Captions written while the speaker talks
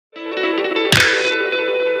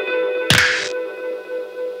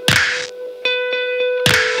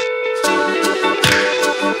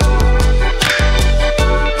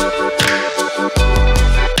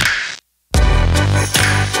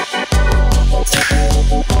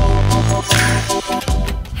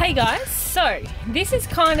So this is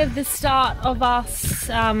kind of the start of us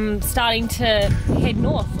starting to head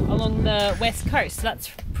north along the west coast. So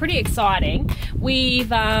that's pretty exciting. We've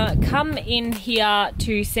come in here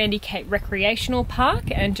to Sandy Cape Recreational Park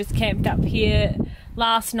and just camped up here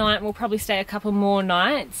last night. We'll probably stay a couple more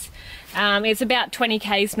nights. It's about 20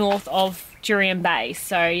 k's north of Jurien Bay.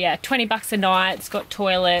 So yeah, 20 bucks a night. It's got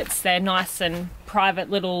toilets. They're nice and private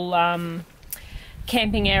little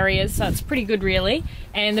camping areas, so it's pretty good really.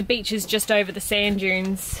 And the beach is just over the sand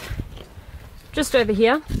dunes, just over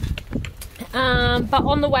here. But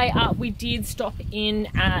on the way up we did stop in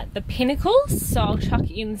at the Pinnacles, so I'll chuck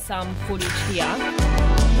in some footage here.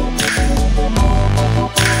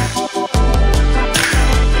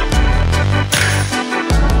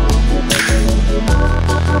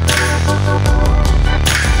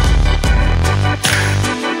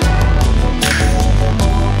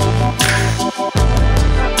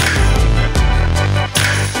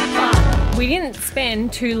 We didn't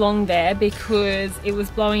spend too long there because it was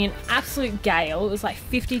blowing an absolute gale. It was like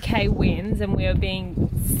 50k winds and we were being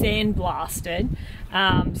sandblasted.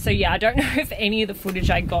 So yeah, I don't know if any of the footage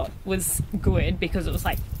I got was good because it was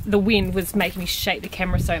like the wind was making me shake the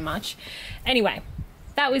camera so much. Anyway,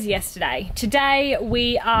 that was yesterday. Today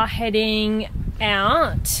we are heading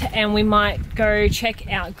out and we might go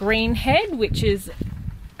check out Greenhead, which is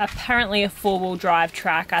apparently a 4-wheel drive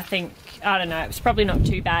track. I don't know, it's probably not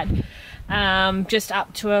too bad. Just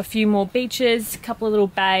up to a few more beaches, a couple of little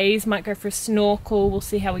bays, might go for a snorkel, we'll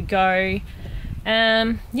see how we go.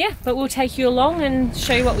 Yeah, but we'll take you along and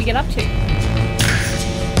show you what we get up to.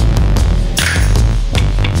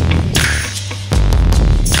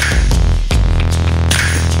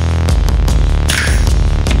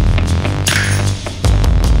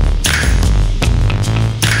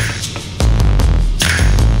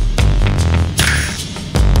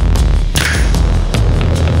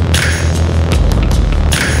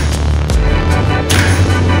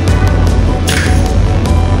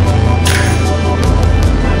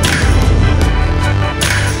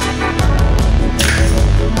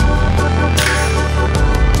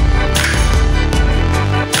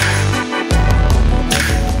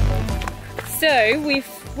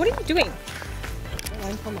 What are you doing?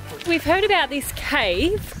 We've heard about this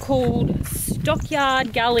cave called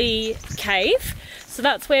Stockyard Gully Cave, so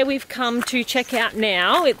that's where we've come to check out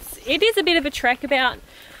now. It is a bit of a trek, about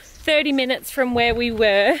 30 minutes from where we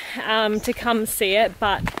were to come see it,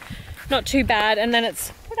 but not too bad. And then it's,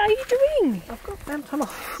 what are you doing? I've got them ton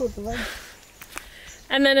of the legs.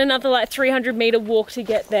 And then another like 300-meter walk to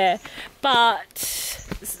get there.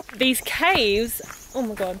 But these caves, oh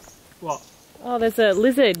my god. What? Oh, there's a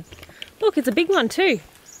lizard. Look, it's a big one too.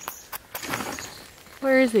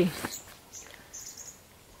 Where is he?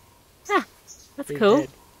 Ah, that's big cool. Head.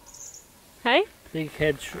 Hey? Big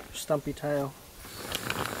head, stumpy tail.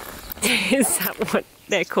 Is that what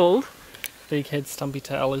they're called? Big head, stumpy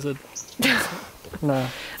tail lizard. No.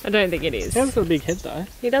 I don't think it is. He has got a big head though.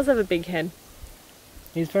 He does have a big head.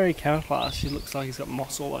 He's very camouflaged. He looks like he's got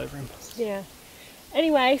moss all over him. Yeah.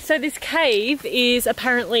 Anyway, so this cave is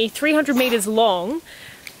apparently 300 meters long.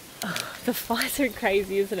 Oh, the flies are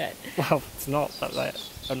crazy, isn't it? Well, it's not, but they're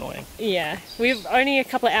annoying. Yeah, we're only a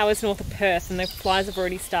couple of hours north of Perth and the flies have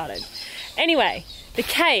already started. Anyway, the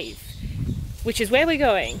cave, which is where we're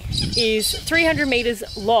going, is 300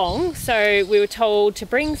 meters long. So we were told to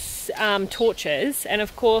bring torches, and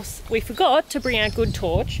of course we forgot to bring our good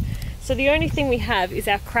torch. So the only thing we have is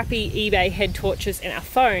our crappy eBay head torches and our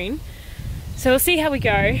phone. So we'll see how we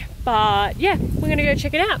go, but yeah, we're gonna go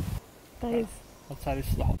check it out. I'll say this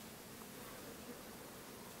is the hot.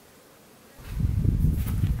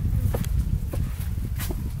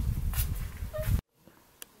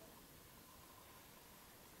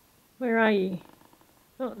 Where are you?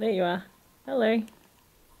 Oh, there you are. Hello.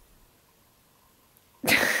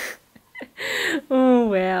 Oh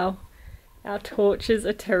wow, our torches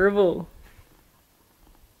are terrible.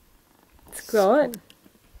 It's got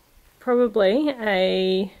probably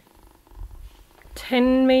a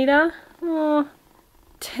 10 meter,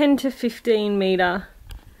 10 to 15 meter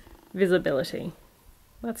visibility.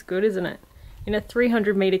 That's good, isn't it? In a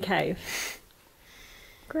 300 meter cave.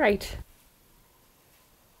 Great.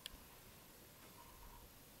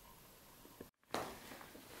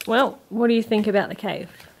 Well, what do you think about the cave?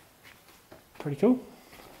 Pretty cool.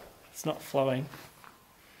 It's not flowing,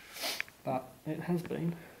 but it has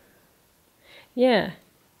been. Yeah.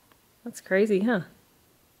 That's crazy, huh?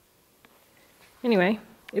 Anyway,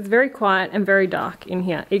 it's very quiet and very dark in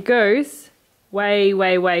here. It goes way,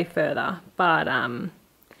 way, way further, but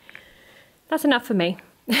that's enough for me.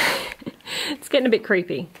 It's getting a bit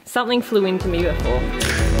creepy. Something flew into me before.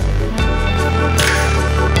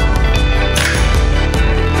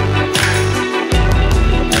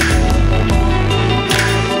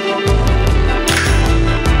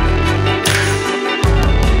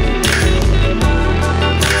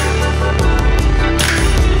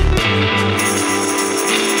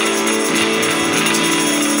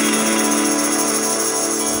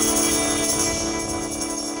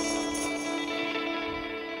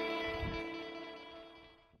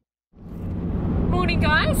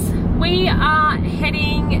 We are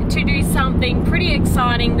heading to do something pretty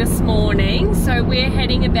exciting this morning. So we're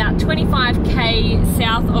heading about 25k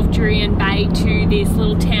south of Jurien Bay to this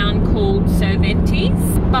little town called Cervantes.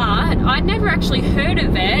 But I'd never actually heard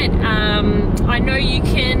of it. I know you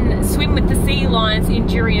can swim with the sea lions in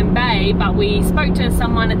Jurien Bay, but we spoke to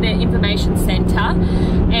someone at the information centre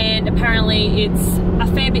and apparently it's a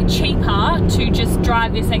fair bit cheaper to just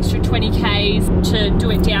drive this extra 20k's to do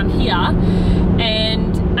it down here.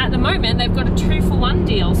 And at the moment they've got a 2-for-1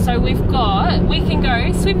 deal, so we can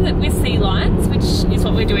go swim with sea lions, which is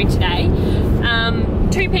what we're doing today.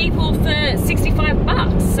 2 people for 65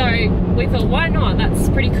 bucks, so we thought why not, that's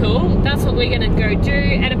pretty cool. That's what we're gonna go do.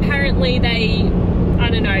 And apparently they, I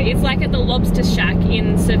don't know, it's like at the lobster shack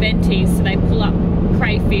in Cervantes, so they pull up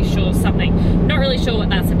crayfish or something. Not really sure what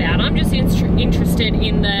that's about. I'm just interested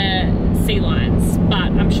in the sea lions,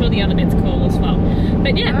 but I'm sure the other bit's cool as well.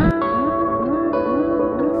 But yeah.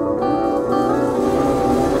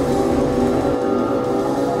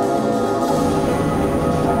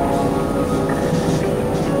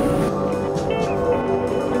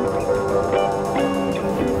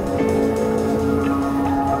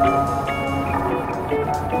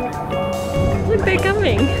 Look, they're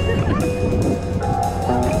coming.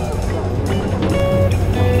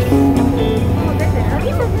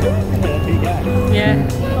 Yeah.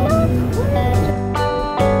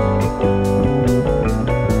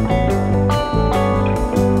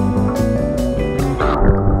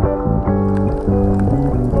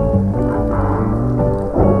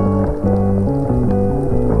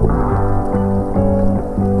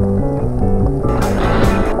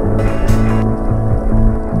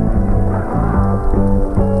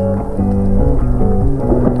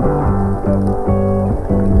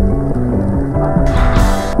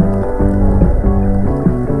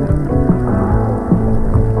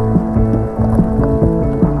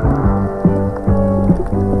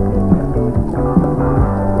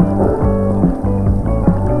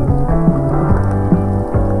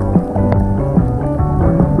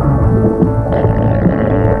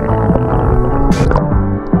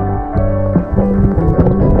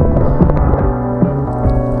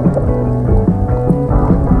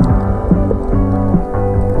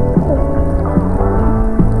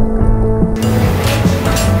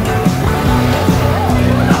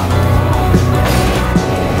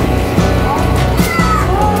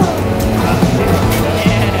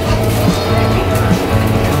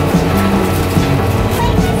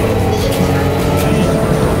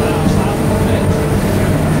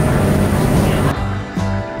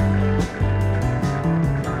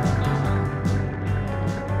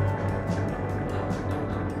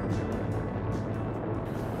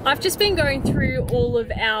 I've just been going through all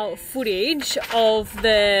of our footage of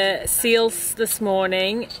the seals this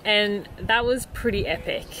morning and that was pretty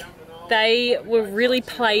epic. They were really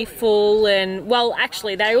playful and, well,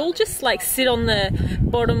 actually they all just like sit on the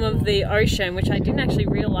bottom of the ocean, which I didn't actually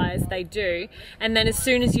realize they do, and then as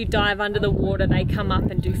soon as you dive under the water they come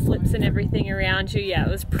up and do flips and everything around you. Yeah,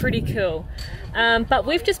 it was pretty cool. But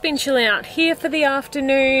we've just been chilling out here for the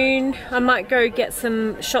afternoon. I might go get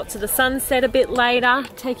some shots of the sunset a bit later,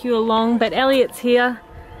 take you along, but Elliot's here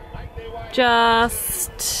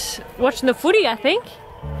just watching the footy, I think.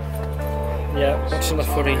 Yeah, watching the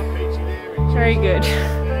footy. Very good.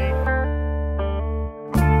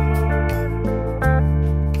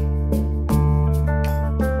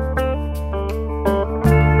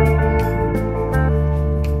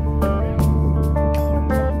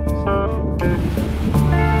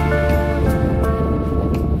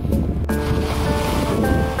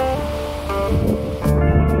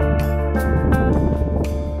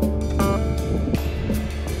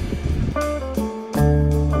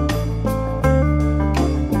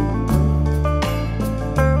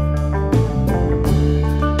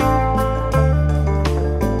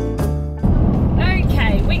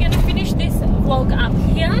 Up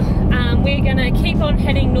here. We're gonna keep on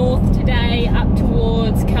heading north today up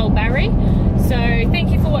towards Calbarry. So thank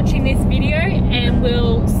you for watching this video and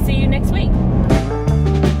we'll see you next week.